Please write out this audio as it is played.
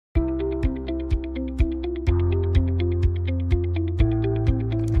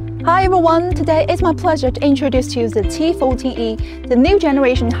Hi everyone, today it's my pleasure to introduce to you the T14E, the new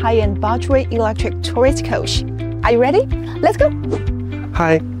generation high-end battery electric tourist coach. Are you ready? Let's go!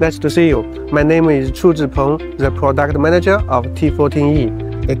 Hi, nice to see you. My name is Chu Zhipeng, the product manager of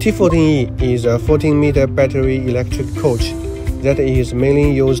T14E. The T14E is a 14-meter battery electric coach that is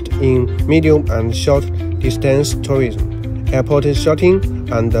mainly used in medium and short distance tourism, airport shutting,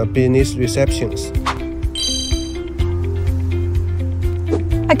 and business receptions.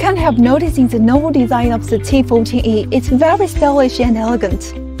 I can't help noticing the novel design of the T14E. It's very stylish and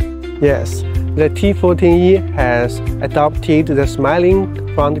elegant. Yes, the T14E has adopted the smiling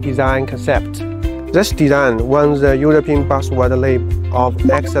front design concept. This design won the European Buzzword Lab of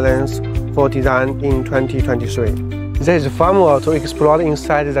Excellence for Design in 2023. There is far more to explore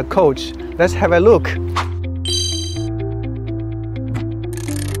inside the coach. Let's have a look.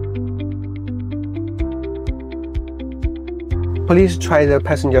 Please try the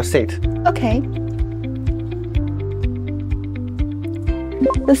passenger seat. Okay.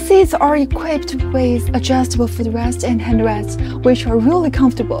 The seats are equipped with adjustable footrest and handrests, which are really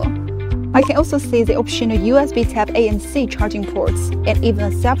comfortable. I can also see the optional USB Type-A and C charging ports, and even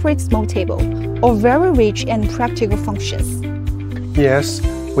a separate small table, all very rich and practical functions. Yes,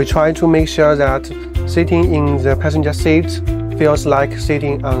 we try to make sure that sitting in the passenger seat feels like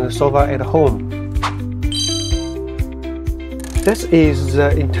sitting on the sofa at home. This is the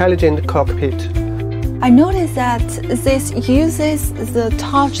intelligent cockpit. I noticed that this uses the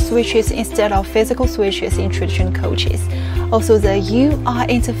touch switches instead of physical switches in traditional coaches. Also, the UI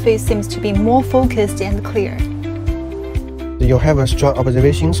interface seems to be more focused and clear. You have a strong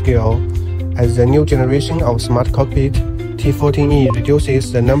observation skill. As the new generation of smart cockpit, T14E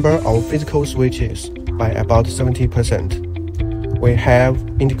reduces the number of physical switches by about 70%. We have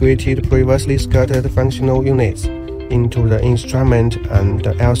integrated previously scattered functional units into the instrument and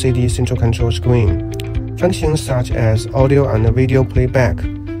the LCD central control screen. Functions such as audio and video playback,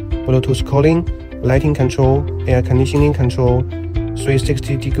 Bluetooth calling, lighting control, air conditioning control,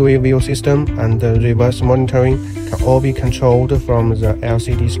 360-degree view system, and reverse monitoring can all be controlled from the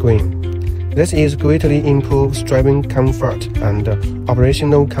LCD screen. This is greatly improves driving comfort and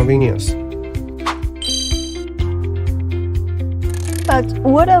operational convenience. But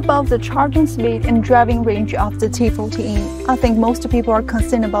what about the charging speed and driving range of the T14E? I think most people are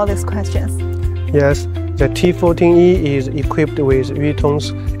concerned about these questions. Yes, the T14E is equipped with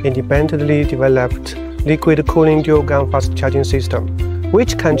Yutong's independently developed liquid cooling dual-gun fast charging system,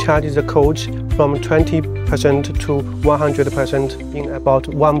 which can charge the coach from 20% to 100% in about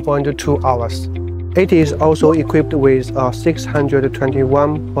 1.2 hours. It is also equipped with a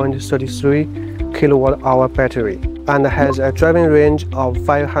 621.33 kilowatt-hour battery and has a driving range of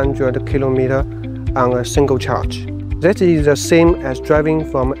 500 km on a single charge. That is the same as driving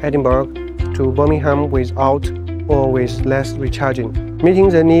from Edinburgh to Birmingham without or with less recharging, meeting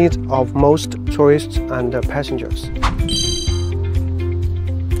the needs of most tourists and passengers.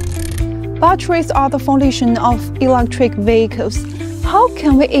 Batteries are the foundation of electric vehicles. How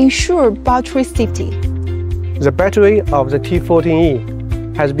can we ensure battery safety? The battery of the T14E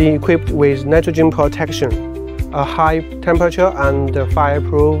has been equipped with nitrogen protection, a high temperature and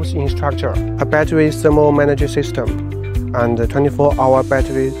fireproof structure, a battery thermal management system, and 24-hour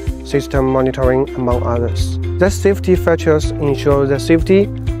battery system monitoring, among others. These safety features ensure the safety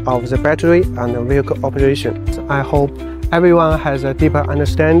of the battery and vehicle operation. I hope everyone has a deeper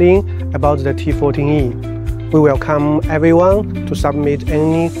understanding about the T14E. We welcome everyone to submit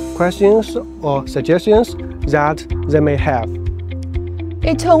any questions or suggestions that they may have.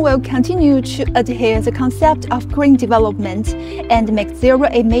 Yutong will continue to adhere the concept of green development and make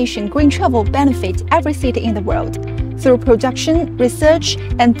zero-emission green travel benefit every city in the world through production, research,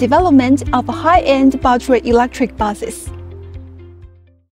 and development of high-end battery electric buses.